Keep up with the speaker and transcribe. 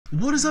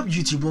What is up,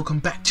 YouTube? Welcome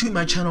back to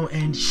my channel,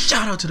 and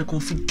shout out to the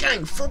Qofy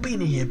gang for being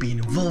in here, being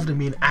involved and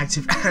being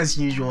active as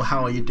usual.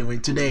 How are you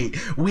doing today?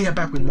 We are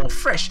back with more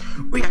fresh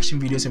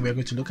reaction videos, and we're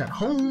going to look at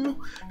Home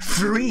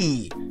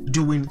Free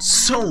doing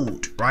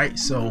Sold, right?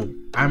 So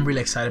I'm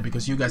really excited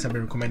because you guys have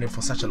been recommending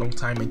for such a long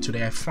time, and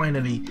today I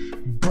finally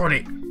brought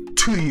it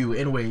to you.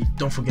 Anyway,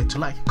 don't forget to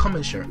like,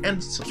 comment, share,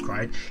 and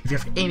subscribe. If you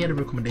have any other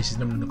recommendations,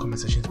 let me know in the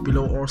comment sections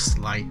below or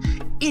slide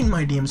in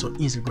my DMs on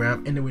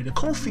Instagram. Anyway, the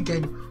Qofy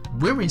gang,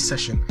 we're in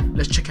session.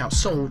 Let's check out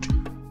Sold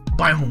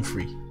by Home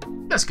Free.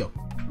 Let's go.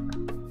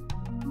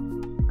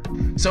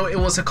 So it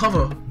was a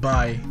cover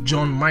by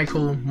John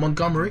Michael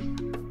Montgomery.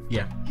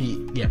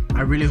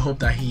 I really hope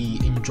that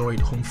he enjoyed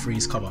Home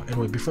Free's cover.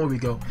 Anyway, before we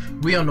go,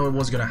 we all know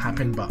what's gonna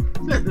happen, but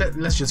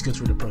let's just go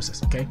through the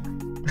process, okay?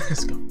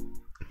 Let's go.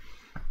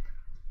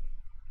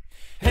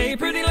 Hey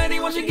pretty lady,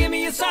 won't you give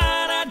me a sign?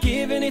 I'd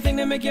give anything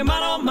to make you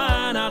mine, all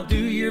mine. I'll do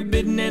your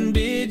bidding and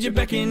bid your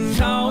beck and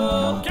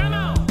call. Come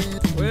on!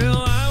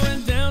 Well, I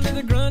went down to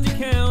the Grundy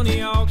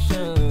County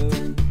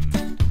auction,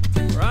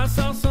 where I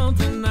saw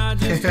something I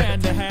just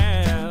had to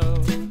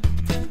have.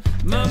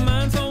 My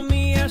mind told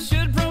me I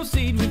should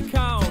proceed with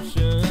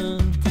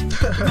caution.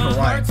 My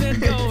heart said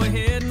go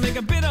ahead and make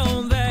a bid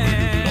on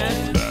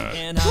that.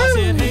 And I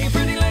said, hey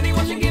pretty lady,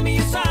 won't you give me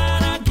a sign?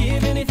 I'd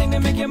give anything to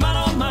make you mine,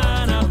 all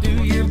mine. I'll do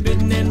your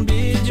bidding and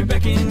bid your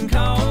beck and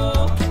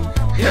call.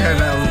 Yeah,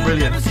 that was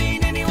brilliant. Never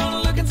seen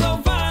anyone looking so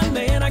fine,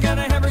 man. I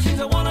gotta have her, she's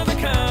a one of a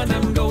kind.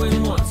 I'm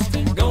going once,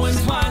 going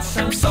twice.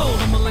 I'm sold.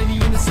 I'm a lady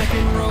in the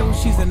second row.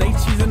 She's an 8,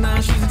 she's a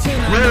 9, she's a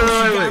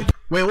 10.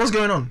 Wait, what's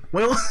going on?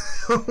 Wait.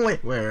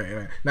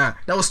 Nah,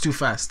 that was too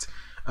fast.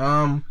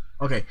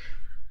 Okay.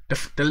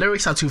 The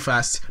lyrics are too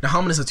fast, the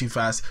harmonies are too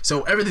fast,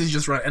 so everything's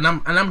just right, and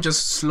I'm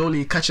just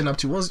slowly catching up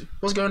to what's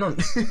going on.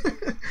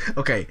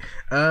 Okay,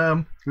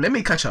 let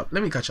me catch up.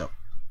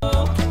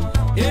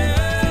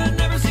 Yeah,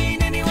 never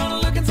seen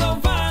anyone looking so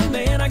fine,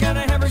 man. I gotta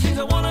have her, she's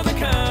a one of a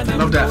kind. I'm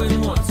love that.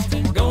 Going once,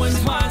 going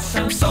twice.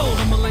 I'm sold.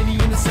 I'm a lady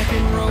in the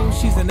second row.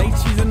 She's an 8,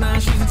 she's a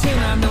 9, she's a 10.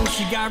 I know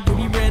she got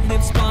ruby red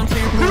lips, blonde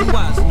hair, blue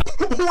eyes.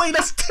 Wait,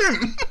 that's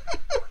Tim.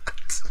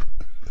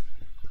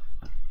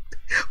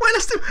 Wait,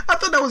 that's Tim. I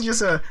thought that was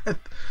just a...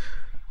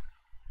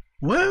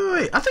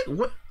 Wait. I think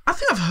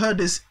I've heard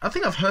this. I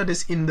think I've heard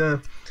this in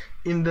the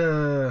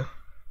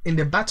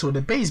battle,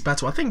 the bass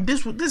battle. I think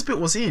this bit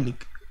was in.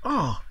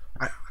 Oh,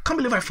 I can't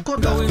believe I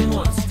forgot that. Going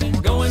once,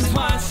 going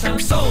twice. I'm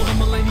sold.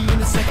 I'm a lady in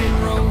the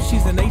second row.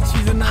 She's an 8,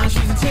 she's a 9,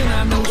 she's a 10.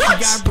 I know she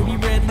got ruby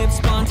red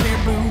lips, blonde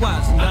hair, blue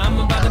eyes, and I'm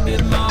about to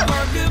bid my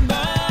heart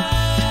goodbye.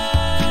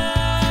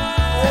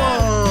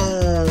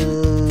 Whoa.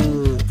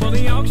 For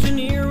the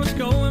auctioneer was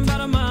going about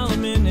a mile a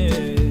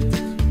minute.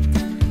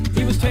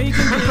 He was taking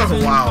bids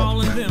and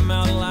calling them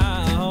out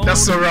loud.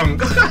 That's so wrong.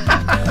 But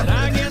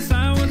I guess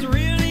I was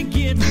really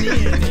getting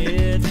in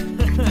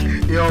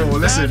it. Yo,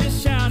 listen. I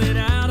just shouted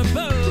out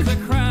above the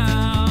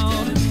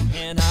crowd,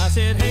 and I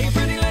said, hey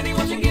pretty lady,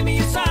 won't you give me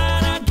a sign?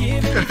 I'd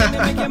give anything to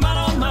make you mine,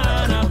 all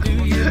mine. I'll do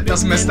your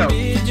That's messed up.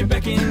 your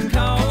beck and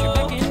call.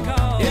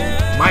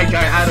 Yeah, My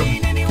guy Adam.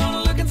 seen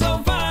anyone looking so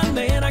fine,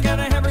 man. I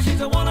gotta have her,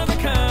 she's a one of a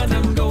kind.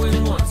 I'm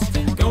going once,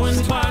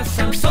 going twice.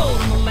 I'm sold.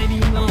 I'm a lady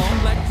in the long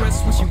black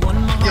dress when she won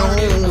my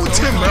heart. Yo,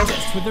 Tim, bro.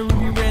 With the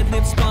ruby red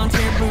lips, blonde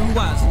hair, blue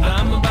eyes, and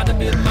I'm about to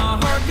bid my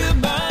heart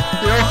goodbye.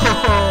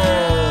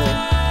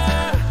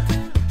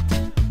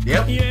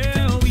 Yep.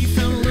 Yeah, we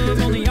fell in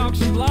love on the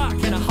auction block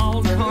and I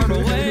hauled her heart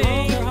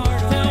away.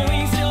 Now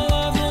we still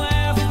love to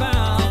laugh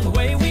about the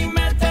way we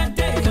met that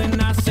day.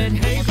 When I said,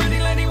 hey pretty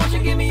lady, won't you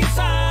give me a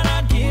sign?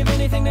 I'd give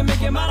anything to make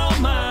you mine, all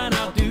mine.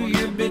 I'll do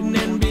your bidding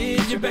and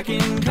bid your beck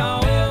and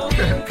call. Yeah,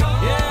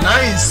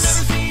 Nice.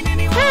 never seen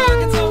anyone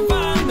looking so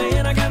fine,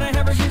 man. I gotta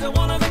have her, she's a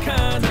one of a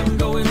kind. I'm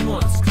going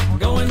once,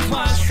 going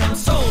twice. I'm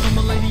sold. I'm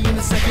a lady in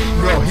the second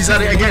row. Bro, he's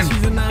at it again.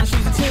 She's a 9,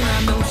 she's a 10.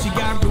 I know she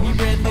got ruby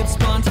red lips,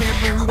 blonde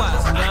hair, blue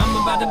eyes, and I'm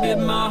about to bid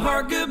my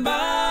heart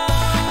goodbye.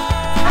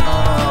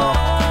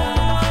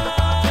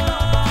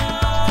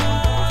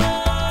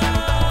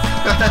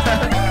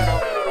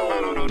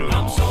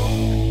 I'm sold.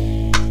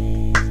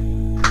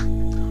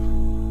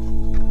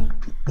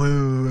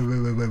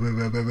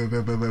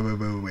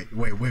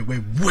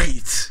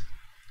 Wait.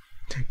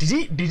 Did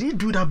he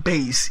do that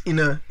bass in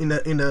the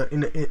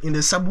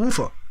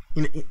subwoofer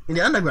in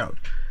the underground?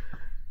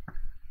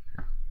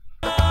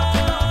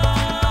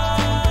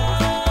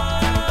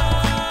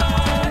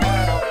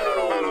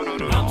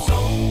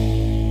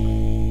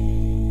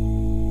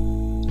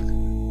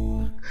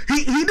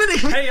 He did it.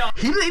 Hey, y'all.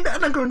 He did it in the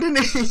underground,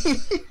 didn't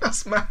he?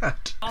 That's mad.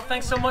 Well,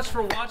 thanks so much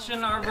for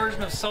watching our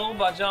version of Soul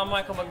by John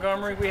Michael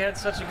Montgomery. We had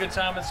such a good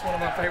time. It's one of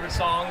my favorite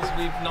songs.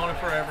 We've known it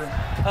forever.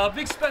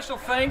 Big special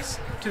thanks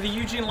to the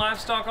Eugene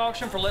Livestock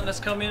Auction for letting us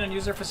come in and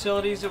use their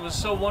facilities. It was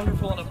so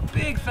wonderful, and a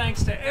big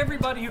thanks to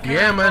everybody who came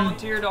and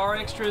volunteered, our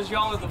extras.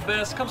 Y'all are the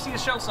best. Come see the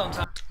show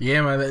sometime.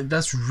 Yeah, man,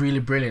 that's really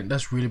brilliant.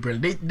 That's really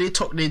brilliant. They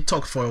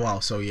talked for a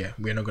while, so yeah,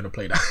 we're not gonna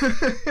play that.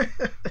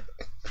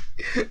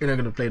 We're not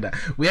gonna play that.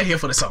 We are here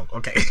for the song,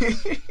 okay?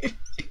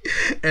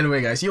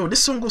 Anyway, guys, yo,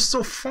 this song was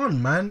so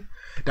fun, man.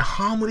 the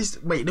harmonies.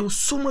 Wait, there was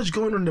so much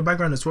going on in the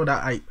background as well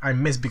that I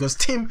missed, because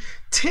Tim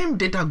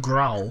did that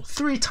growl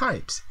 3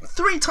 times.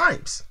 3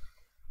 times.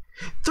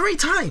 3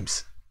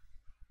 times.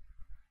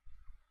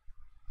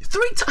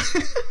 3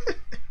 times.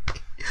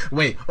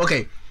 Wait,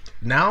 okay.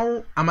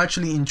 Now I'm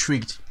actually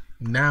intrigued.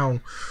 Now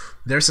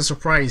there's a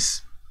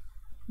surprise.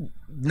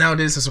 Now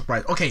there's a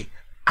surprise. Okay,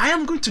 I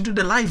am going to do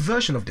the live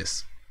version of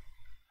this.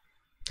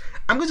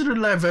 I'm going to do the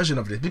live version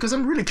of this because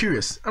I'm really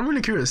curious. I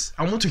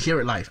want to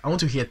hear it live. I want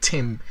to hear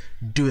Tim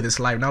do this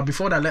live. Now,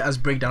 before that, let us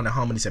break down the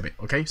harmonies a bit,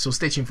 okay? So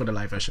stay tuned for the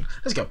live version.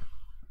 Let's go.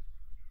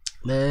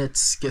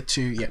 Let's get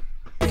to, yeah.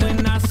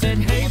 When I said,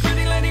 hey,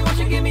 pretty lady, won't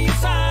you give me a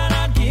sign?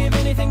 I'd give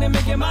anything to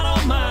make you mine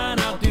on mine.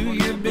 I'll do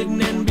your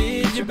bidding and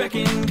bid your beck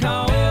and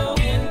call.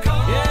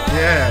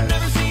 Yeah. I've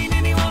never seen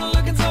anyone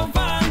looking so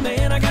fine.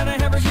 Man, I gotta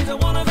have her. She's a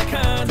one of a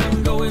kind.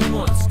 I'm going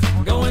once,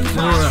 going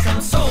twice. I'm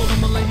sold.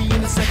 I'm a lady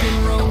in the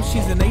second row.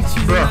 She's an 8,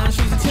 she's a 9,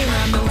 she's a 10.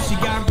 I know she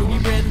got ruby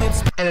red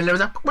lips. And then there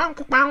was a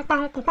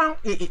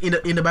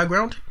in the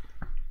background.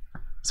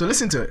 So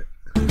listen to it.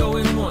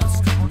 Going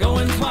once,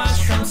 going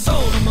twice. I'm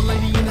sold. I'm a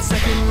lady in the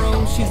second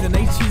row. She's an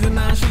 8, she's a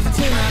 9, she's a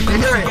 10. I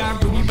know she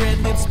got ruby red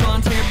lips,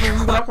 blonde hair,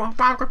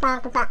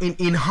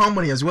 in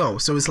harmony as well.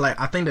 So it's like,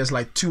 I think there's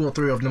like 2 or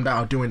 3 of them that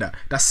are doing that.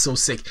 That's so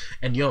sick.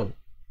 And yo,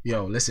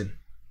 listen,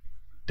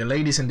 the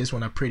ladies in this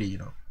one are pretty, you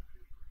know.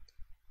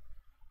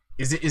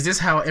 Is this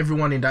how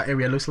everyone in that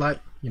area looks like?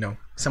 You know,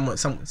 someone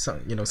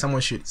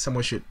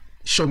should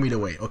show me the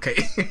way, okay?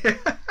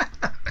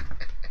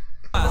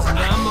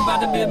 I'm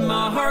about to bid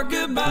my heart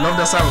goodbye. Love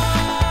that sound.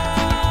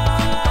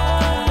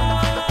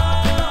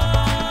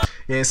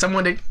 Yeah,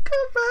 someone did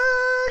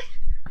goodbye.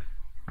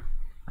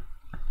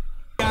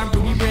 Got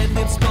ruby red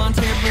lips, blonde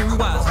hair,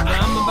 blue eyes.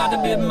 I'm about to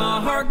bid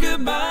my heart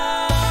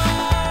goodbye.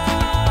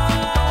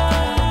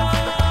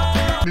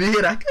 Did you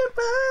hear that?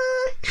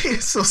 Goodbye.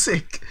 It's so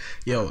sick.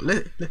 Yo,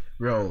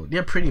 bro,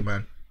 they're pretty,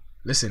 man.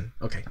 Listen,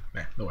 okay,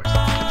 man, no worries.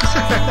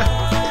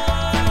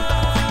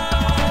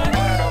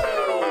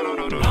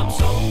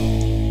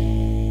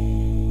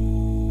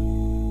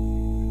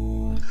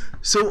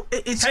 So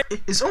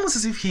it's almost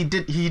as if he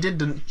did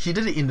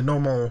it in the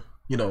normal,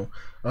 you know,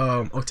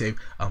 octave.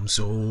 I'm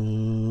sold,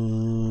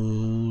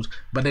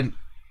 but then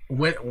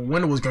when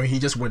it was going, he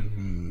just went.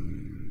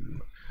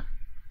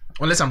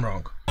 Unless I'm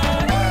wrong.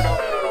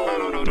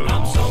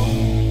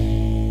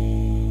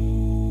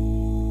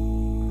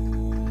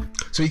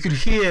 So you could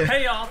hear,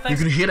 you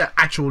could hear the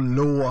actual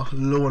lower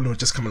note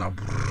just coming out.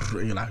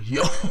 And you're like,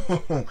 yo,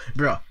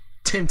 bro,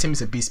 Tim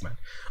is a beast, man.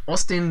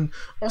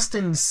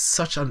 Austin's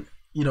such an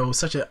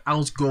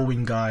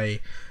outgoing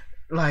guy.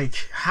 Like,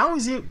 how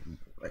is he?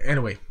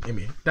 Anyway, I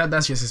mean,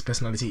 that's just his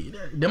personality.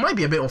 There might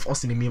be a bit of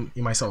Austin in me,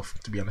 in myself,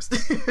 to be honest.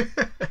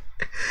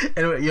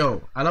 Anyway,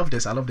 yo, I love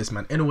this,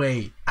 man.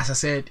 Anyway, as I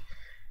said,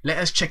 let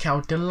us check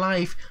out the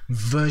live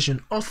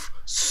version of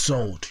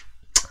Sold.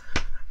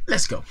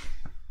 Let's go.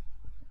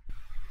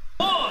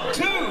 1,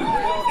 2,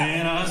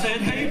 and I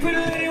said, hey, pretty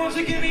lady, won't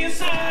you give me a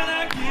sign?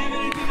 I give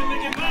anything to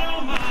make it mine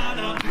on mine.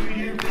 I'll do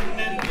your bidding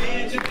and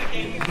bid your beck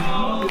and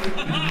call.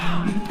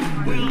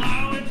 Well,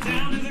 I went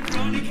down to the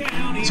Grundy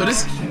County. So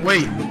this,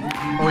 wait,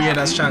 oh yeah,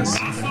 that's Chance.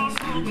 I saw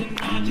something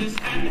I just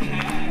had to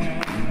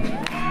have.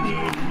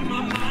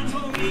 My mind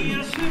told me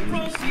I should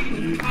proceed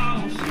with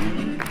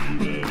caution.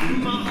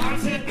 My heart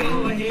said,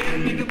 go ahead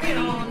and make a bid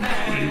on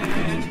that.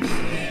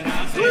 And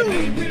I said,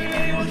 hey, pretty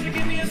lady, won't you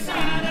give me a sign?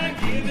 I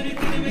give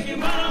anything to make it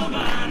mine on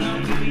mine.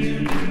 I'll do your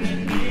bidding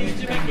and bid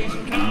your beck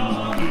and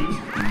call.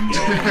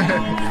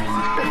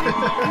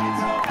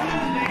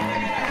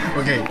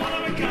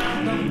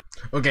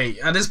 Okay,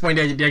 at this point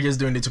they're just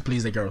doing it to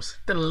please the girls.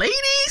 The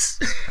ladies.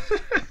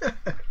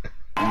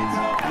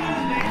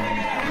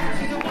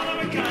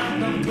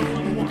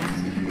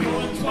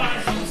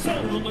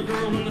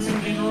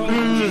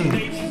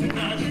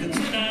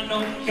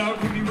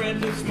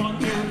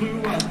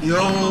 Yo.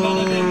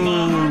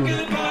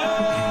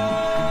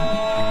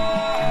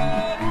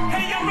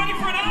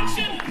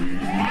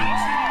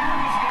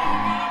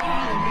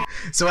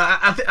 So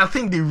I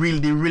think they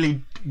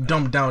really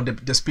dumbed down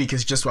the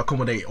speakers just to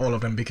accommodate all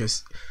of them,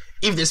 because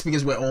if the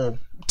speakers were all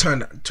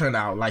turned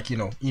out like, you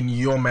know, in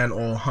Your Man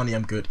or Honey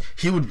I'm Good,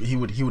 he would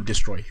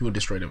destroy them.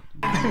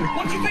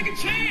 Won't you take a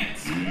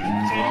chance?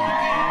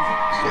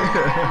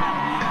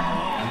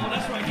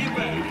 That's right, get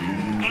back.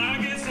 I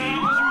guess I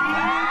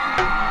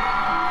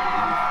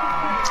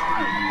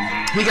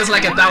was He gets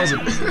like 1,000.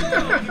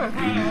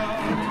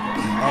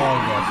 Oh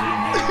god.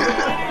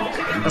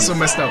 That's so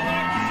messed up.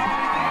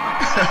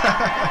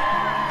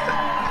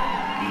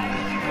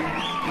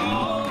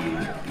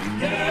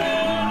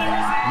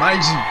 My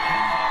G.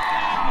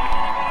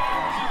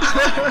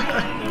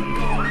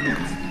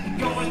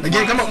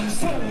 Again, come on.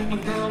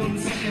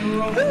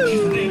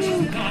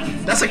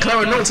 That's a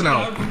clever note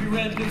now.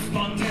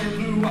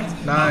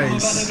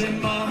 Nice.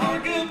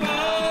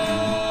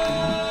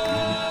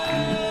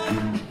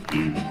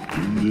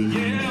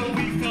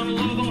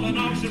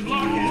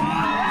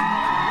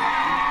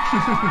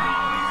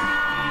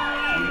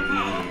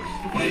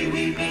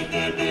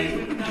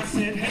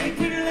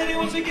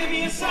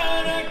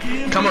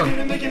 Come on.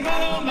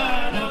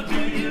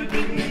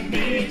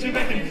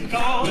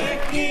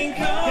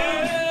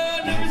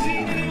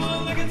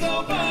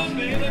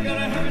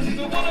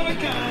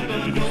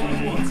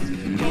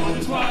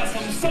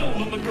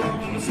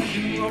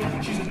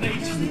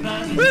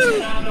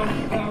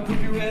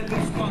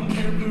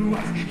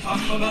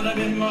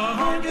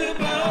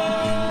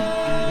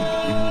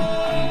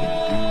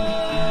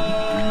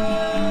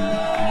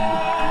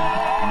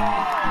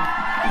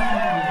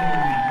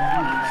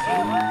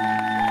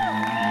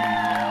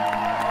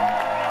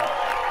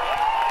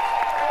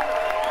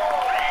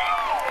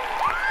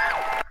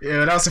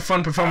 Yeah, that was a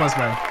fun performance,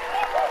 man.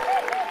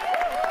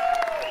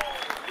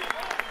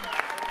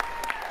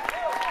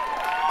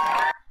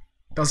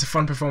 That was a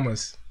fun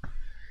performance.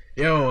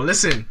 Yo,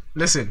 listen.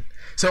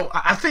 So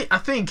I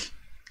think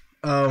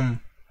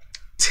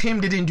Tim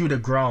didn't do the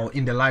growl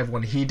in the live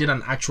one. He did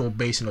an actual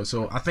bass note.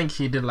 So I think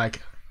he did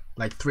like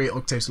 3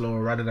 octaves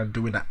lower rather than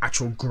doing the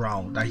actual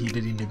growl that he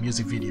did in the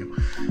music video.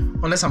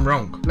 Unless I'm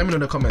wrong, let me know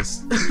in the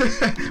comments.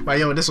 But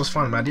yo, this was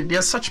fun, man.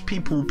 They're such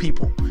people.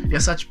 They're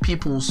such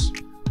peoples,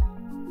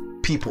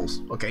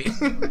 okay.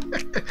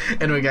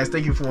 Anyway, guys,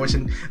 thank you for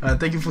watching.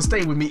 Thank you for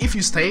staying with me. If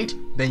you stayed,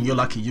 then you're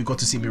lucky, you got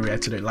to see me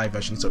react to the live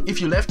version. So if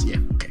you left, yeah,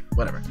 okay,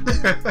 whatever.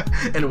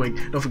 Anyway,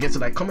 don't forget to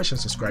like, comment, and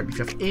subscribe. If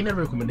you have any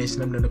recommendation,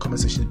 let me know in the comment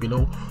section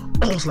below,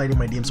 or slide in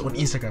my DMs on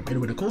Instagram.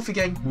 Anyway, the Qofy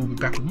Gang will be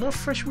back with more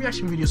fresh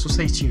reaction videos, so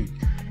stay tuned,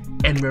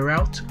 and we're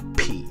out.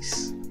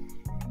 Peace.